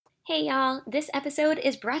Hey y'all, this episode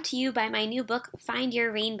is brought to you by my new book, Find Your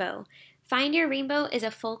Rainbow. Find Your Rainbow is a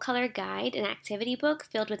full-color guide and activity book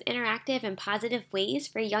filled with interactive and positive ways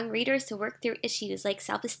for young readers to work through issues like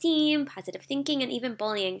self-esteem, positive thinking, and even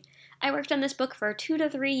bullying. I worked on this book for 2 to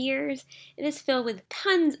 3 years. It is filled with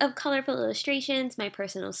tons of colorful illustrations, my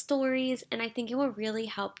personal stories, and I think it will really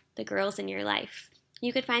help the girls in your life.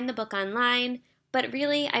 You could find the book online, but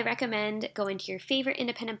really, I recommend going to your favorite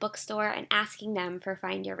independent bookstore and asking them for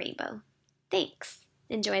Find Your Rainbow. Thanks.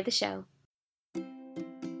 Enjoy the show.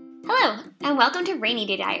 Hello, and welcome to Rainy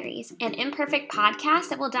Day Diaries, an imperfect podcast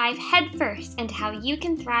that will dive headfirst into how you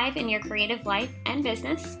can thrive in your creative life and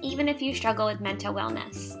business, even if you struggle with mental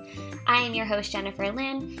wellness. I am your host, Jennifer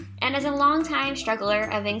Lynn, and as a longtime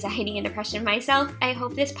struggler of anxiety and depression myself, I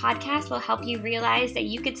hope this podcast will help you realize that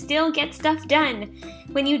you could still get stuff done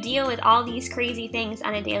when you deal with all these crazy things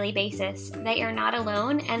on a daily basis, that you're not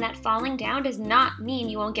alone, and that falling down does not mean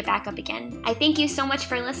you won't get back up again. I thank you so much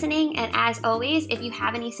for listening, and as always, if you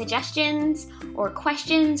have any suggestions or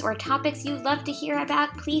questions or topics you'd love to hear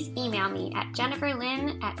about, please email me at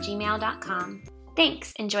jenniferlynn@gmail.com.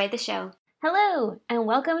 Thanks. Enjoy the show. Hello, and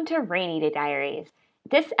welcome to Rainy Day Diaries.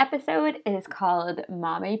 This episode is called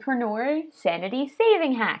Mompreneur Sanity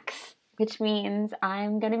Saving Hacks, which means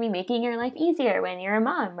I'm going to be making your life easier when you're a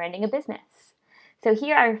mom running a business. So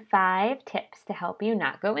here are 5 tips to help you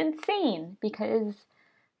not go insane, because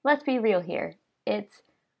let's be real here, it's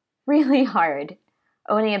really hard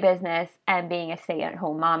owning a business and being a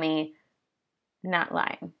stay-at-home mommy, not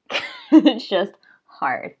lying. It's just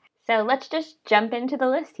hard. So let's just jump into the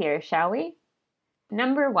list here, shall we?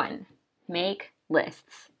 Number 1, make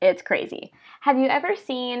lists. It's crazy. Have you ever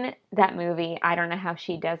seen that movie, I Don't Know How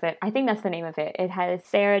She Does It? I think that's the name of it. It has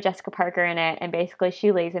Sarah Jessica Parker in it, and basically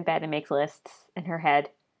she lays in bed and makes lists in her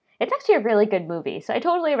head. It's actually a really good movie, so I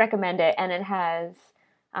totally recommend it, and it has,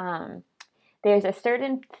 there's a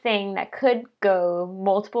certain thing that could go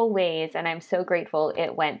multiple ways, and I'm so grateful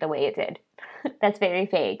it went the way it did. That's very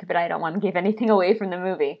vague, but I don't want to give anything away from the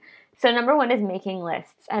movie. So number 1 is making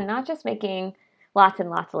lists, and not just making lots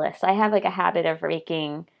and lots of lists. I have like a habit of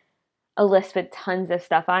making a list with tons of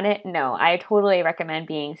stuff on it. No, I totally recommend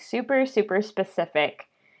being super, super specific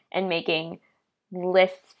and making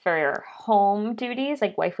lists for home duties,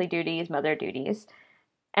 like wifely duties, mother duties,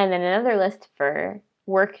 and then another list for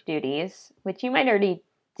work duties, which you might already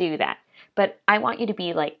do that. But I want you to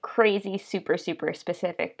be like crazy, super, super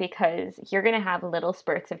specific, because you're going to have little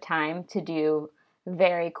spurts of time to do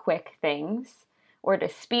very quick things or to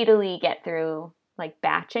speedily get through like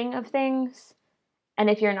batching of things. And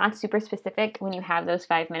if you're not super specific, when you have those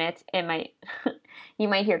 5 minutes, you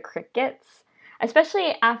might hear crickets,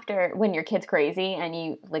 especially after when your kid's crazy and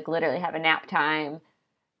you like literally have a nap time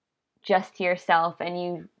just to yourself and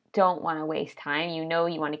you don't want to waste time. You know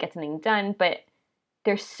you want to get something done, but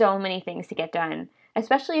there's so many things to get done,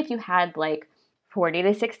 especially if you had like 40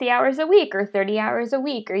 to 60 hours a week or 30 hours a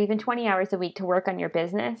week or even 20 hours a week to work on your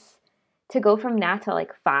business. To go from that to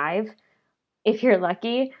like 5, if you're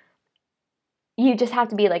lucky, you just have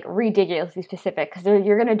to be like ridiculously specific because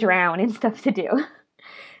you're going to drown in stuff to do.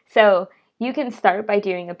 So you can start by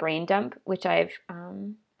doing a brain dump, which I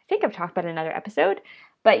think I've talked about in another episode,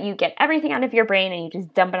 but you get everything out of your brain and you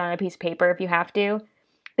just dump it on a piece of paper if you have to,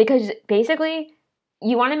 because basically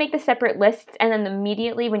you want to make the separate lists, and then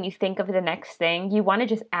immediately when you think of the next thing, you want to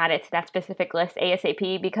just add it to that specific list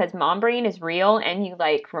ASAP, because mom brain is real and you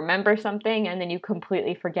like remember something and then you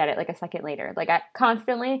completely forget it like a second later. Like I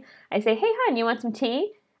say, hey hun, you want some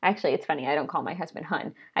tea? Actually, it's funny. I don't call my husband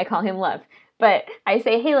hun. I call him love. But I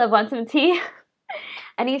say, hey love, want some tea?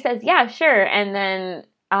 And he says, yeah, sure. And then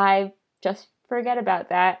I just forget about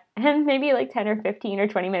that. And maybe like 10 or 15 or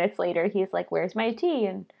 20 minutes later, he's like, where's my tea?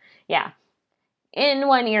 And yeah. In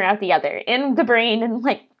one ear, out the other, in the brain, and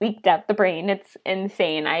like leaked out the brain. It's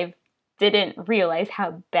insane. I didn't realize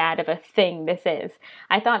how bad of a thing this is.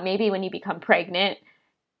 I thought maybe when you become pregnant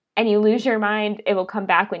and you lose your mind, it will come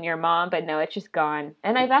back when you're a mom, but no, it's just gone.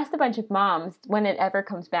 And I've asked a bunch of moms when it ever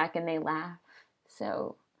comes back, and they laugh.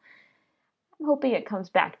 So I'm hoping it comes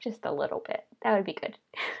back just a little bit. That would be good.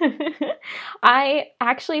 I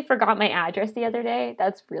actually forgot my address the other day.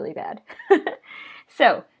 That's really bad.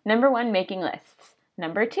 So, number 1, making lists.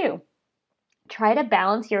 Number 2, try to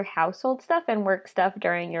balance your household stuff and work stuff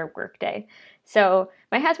during your workday. So,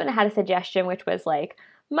 my husband had a suggestion, which was like,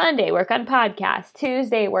 Monday, work on podcasts.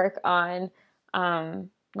 Tuesday, work on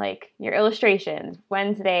like your illustrations.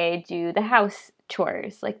 Wednesday, do the house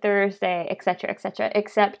chores. Like Thursday, etc., etc.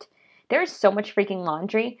 Except there's so much freaking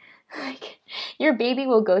laundry. Like your baby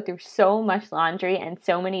will go through so much laundry and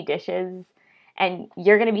so many dishes and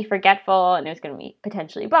you're going to be forgetful, and there's going to be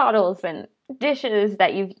potentially bottles and dishes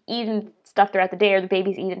that you've eaten stuff throughout the day, or the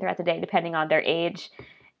baby's eaten throughout the day, depending on their age.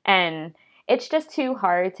 And it's just too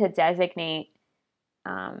hard to designate,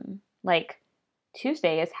 like,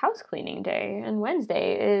 Tuesday is house cleaning day and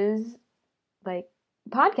Wednesday is like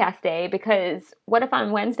podcast day, because what if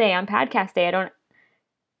on Wednesday on podcast day I don't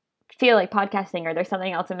feel like podcasting, or there's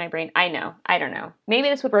something else in my brain? I don't know. Maybe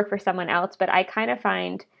this would work for someone else, but I kind of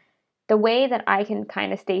find the way that I can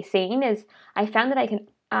kind of stay sane is I found that I can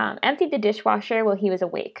empty the dishwasher while he was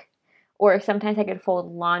awake, or sometimes I could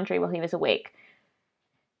fold laundry while he was awake.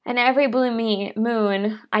 And every blue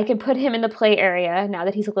moon, I can put him in the play area now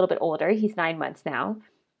that he's a little bit older. He's 9 months now.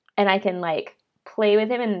 And I can, like, play with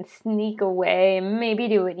him and sneak away, maybe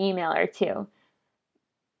do an email or two.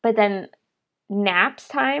 But then naps,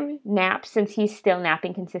 since he's still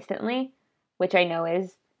napping consistently, which I know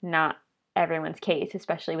is not everyone's case,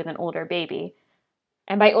 especially with an older baby.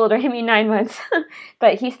 And by older, I mean 9 months.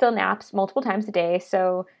 But he still naps multiple times a day,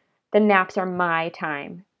 so the naps are my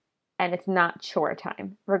time. And it's not chore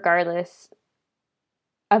time, regardless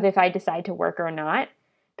of if I decide to work or not.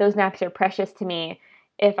 Those naps are precious to me.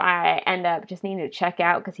 If I end up just needing to check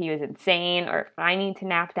out because he was insane, or if I need to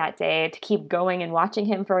nap that day to keep going and watching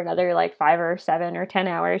him for another like 5 or 7 or 10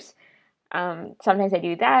 hours, sometimes I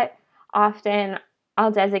do that. Often I'll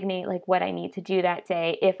designate like what I need to do that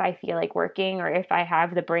day if I feel like working, or if I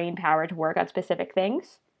have the brain power to work on specific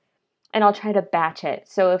things. And I'll try to batch it.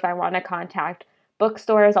 So if I want to contact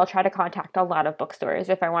bookstores, I'll try to contact a lot of bookstores.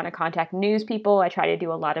 If I want to contact news people, I try to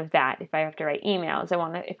do a lot of that. If I have to write emails,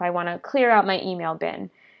 if I want to clear out my email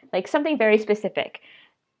bin, like something very specific.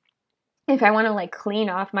 If I want to like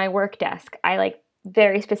clean off my work desk, I like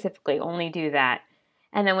very specifically only do that.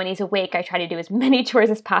 And then when he's awake, I try to do as many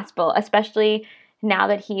chores as possible, especially now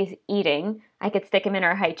that he's eating. I could stick him in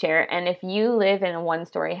our high chair. And if you live in a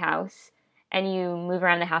 1-story house and you move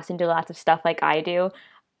around the house and do lots of stuff like I do,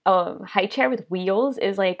 a high chair with wheels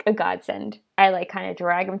is like a godsend. I like kind of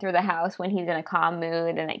drag him through the house when he's in a calm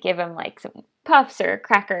mood, and I give him like some puffs or a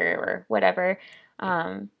cracker or whatever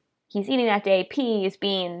he's eating that day, peas,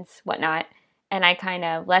 beans, whatnot, and I kind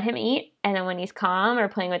of let him eat. And then when he's calm or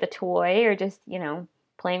playing with a toy or just,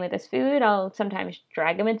 playing with his food, I'll sometimes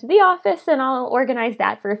drag him into the office and I'll organize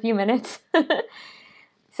that for a few minutes.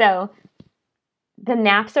 So the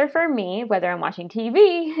naps are for me, whether I'm watching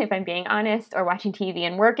TV, if I'm being honest, or watching TV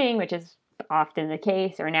and working, which is often the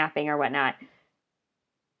case, or napping or whatnot.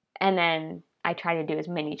 And then I try to do as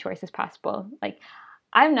many chores as possible. Like,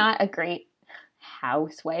 I'm not a great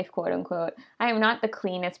housewife, quote unquote. I am not the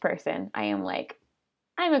cleanest person. I'm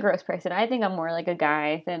a gross person. I think I'm more like a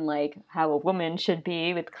guy than like how a woman should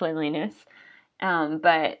be with cleanliness.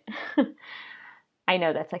 But I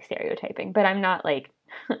know that's like stereotyping, but I'm not like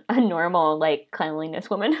a normal like cleanliness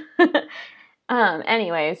woman.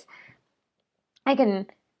 Anyways, I can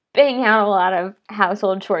bang out a lot of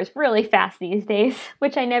household chores really fast these days,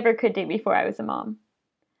 which I never could do before I was a mom.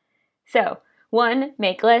 So 1,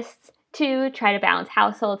 make lists. 2, try to balance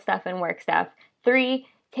household stuff and work stuff. 3,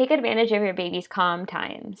 take advantage of your baby's calm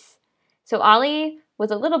times. So Ollie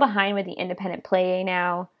was a little behind with the independent play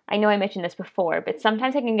now. I know I mentioned this before, but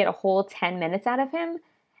sometimes I can get a whole 10 minutes out of him,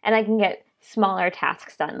 and I can get smaller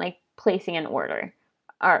tasks done, like packing an order,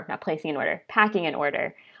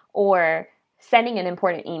 or sending an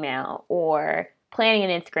important email, or planning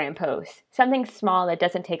an Instagram post, something small that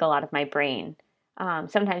doesn't take a lot of my brain.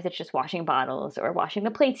 Sometimes it's just washing bottles or washing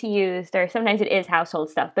the plates he used, or sometimes it is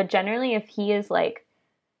household stuff. But generally, if he is like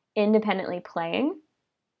independently playing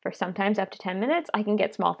for sometimes up to 10 minutes, I can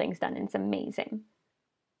get small things done, and it's amazing.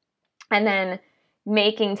 And then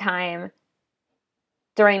making time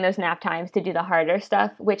during those nap times to do the harder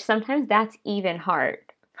stuff, which sometimes that's even hard.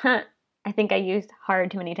 I think I used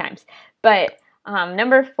hard too many times. But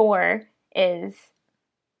number 4 is,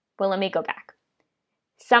 let me go back.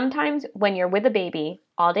 Sometimes when you're with a baby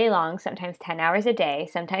all day long, sometimes 10 hours a day,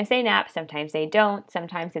 sometimes they nap, sometimes they don't,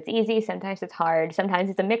 sometimes it's easy, sometimes it's hard, sometimes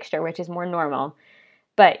it's a mixture, which is more normal.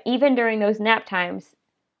 But even during those nap times,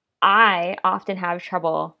 I often have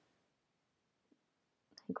trouble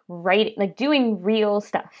doing real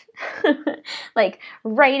stuff, like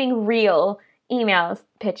writing real emails,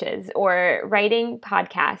 pitches, or writing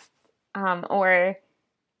podcasts, or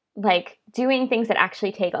like doing things that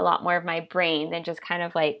actually take a lot more of my brain than just kind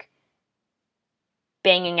of like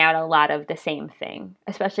banging out a lot of the same thing,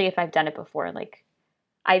 especially if I've done it before. Like,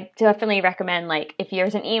 I definitely recommend, like, if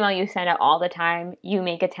there's an email you send out all the time, you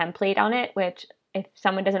make a template on it, which if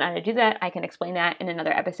someone doesn't know how to do that, I can explain that in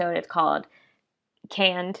another episode. It's called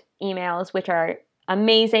canned emails, which are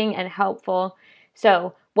amazing and helpful.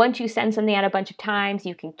 So once you send something out a bunch of times,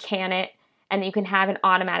 you can can it, and you can have an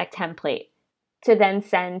automatic template to then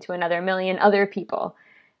send to another million other people,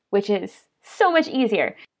 which is so much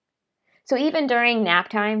easier. So even during nap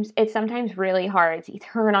times, it's sometimes really hard to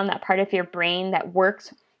turn on that part of your brain that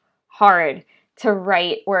works hard to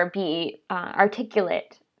write or be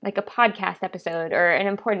articulate, like a podcast episode or an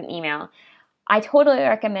important email. I totally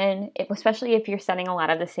recommend, especially if you're sending a lot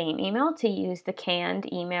of the same email, to use the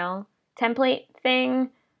canned email template thing.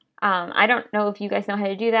 I don't know if you guys know how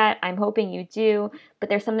to do that. I'm hoping you do, but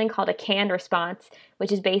there's something called a canned response,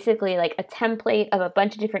 which is basically like a template of a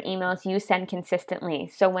bunch of different emails you send consistently.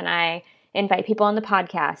 So when I invite people on the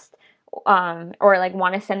podcast, or like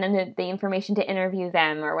want to send them the information to interview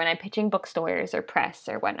them, or when I'm pitching bookstores or press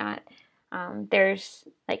or whatnot, there's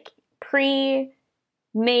like pre-made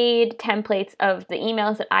templates of the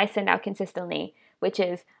emails that I send out consistently, which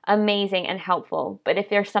is amazing and helpful. But if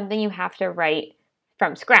there's something you have to write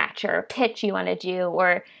from scratch, or a pitch you want to do,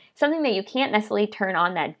 or something that you can't necessarily turn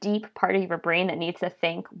on that deep part of your brain that needs to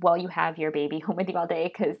think while you have your baby home with you all day,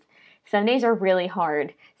 because some days are really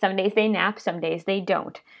hard. Some days they nap, some days they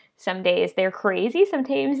don't. Some days they're crazy,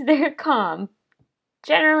 sometimes they're calm.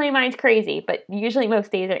 Generally mine's crazy, but usually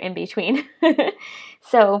most days are in between.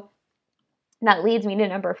 So that leads me to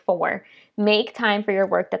number 4. Make time for your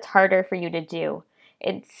work that's harder for you to do.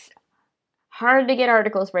 It's hard to get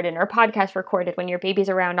articles written or podcasts recorded when your baby's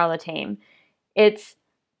around all the time. It's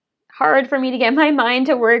hard for me to get my mind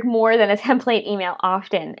to work more than a template email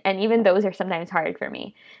often, and even those are sometimes hard for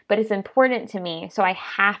me. But it's important to me, so I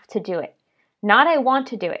have to do it. Not I want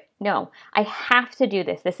to do it. No, I have to do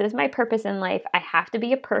this. This is my purpose in life. I have to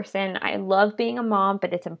be a person. I love being a mom,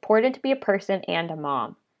 but it's important to be a person and a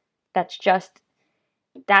mom. That's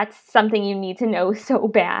something you need to know so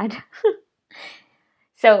bad.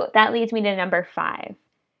 So that leads me to number 5.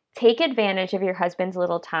 Take advantage of your husband's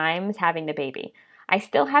little times having the baby. I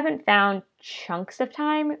still haven't found chunks of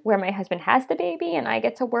time where my husband has the baby and I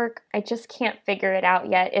get to work. I just can't figure it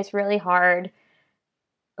out yet. It's really hard.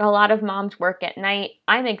 A lot of moms work at night.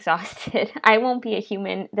 I'm exhausted. I won't be a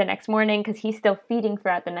human the next morning because he's still feeding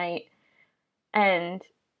throughout the night.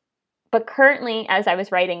 But currently, as I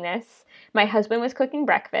was writing this, my husband was cooking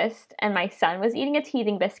breakfast and my son was eating a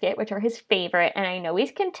teething biscuit, which are his favorite, and I know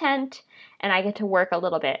he's content, and I get to work a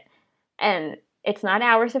little bit. And it's not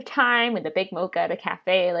hours of time with a big mocha at a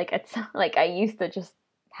cafe like it's like I used to just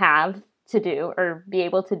have to do or be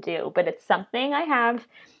able to do, but it's something I have,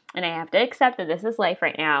 and I have to accept that this is life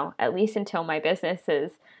right now, at least until my business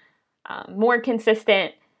is more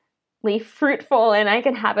consistently fruitful and I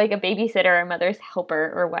can have like a babysitter or a mother's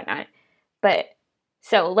helper or whatnot. But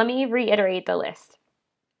so let me reiterate the list.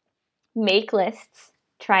 Make lists.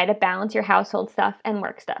 Try to balance your household stuff and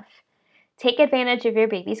work stuff. Take advantage of your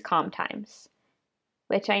baby's calm times,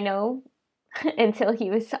 which I know until he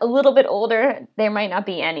was a little bit older, there might not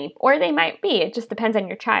be any, or they might be. It just depends on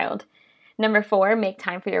your child. Number 4, make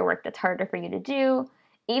time for your work that's harder for you to do.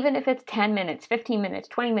 Even if it's 10 minutes, 15 minutes,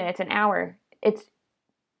 20 minutes, an hour, it's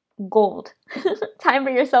gold. Time for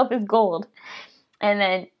yourself is gold. And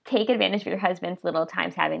then take advantage of your husband's little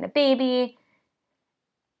times having the baby.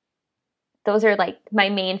 Those are like my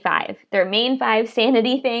main 5. They're main 5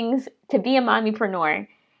 sanity things to be a mommypreneur.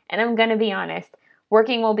 And I'm going to be honest,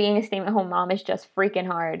 working while being a stay-at-home mom is just freaking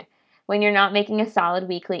hard. When you're not making a solid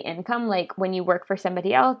weekly income, like when you work for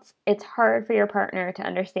somebody else, it's hard for your partner to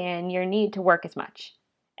understand your need to work as much.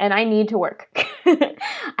 And I need to work. I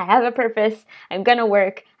have a purpose. I'm going to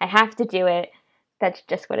work. I have to do it. That's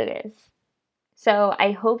just what it is. So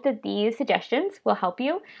I hope that these suggestions will help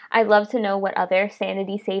you. I'd love to know what other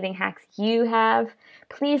sanity saving hacks you have.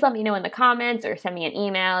 Please let me know in the comments or send me an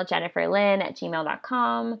email,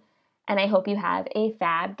 jenniferlynn@gmail.com. And I hope you have a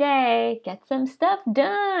fab day. Get some stuff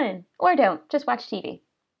done. Or don't. Just watch TV.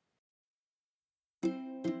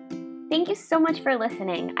 Thank you so much for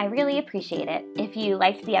listening. I really appreciate it. If you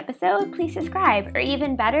liked the episode, please subscribe, or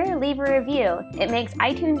even better, leave a review. It makes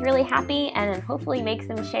iTunes really happy and hopefully makes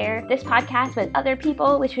them share this podcast with other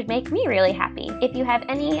people, which would make me really happy. If you have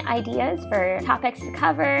any ideas for topics to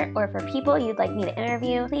cover or for people you'd like me to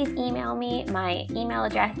interview, please email me. My email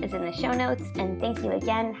address is in the show notes. And thank you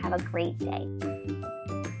again. Have a great day.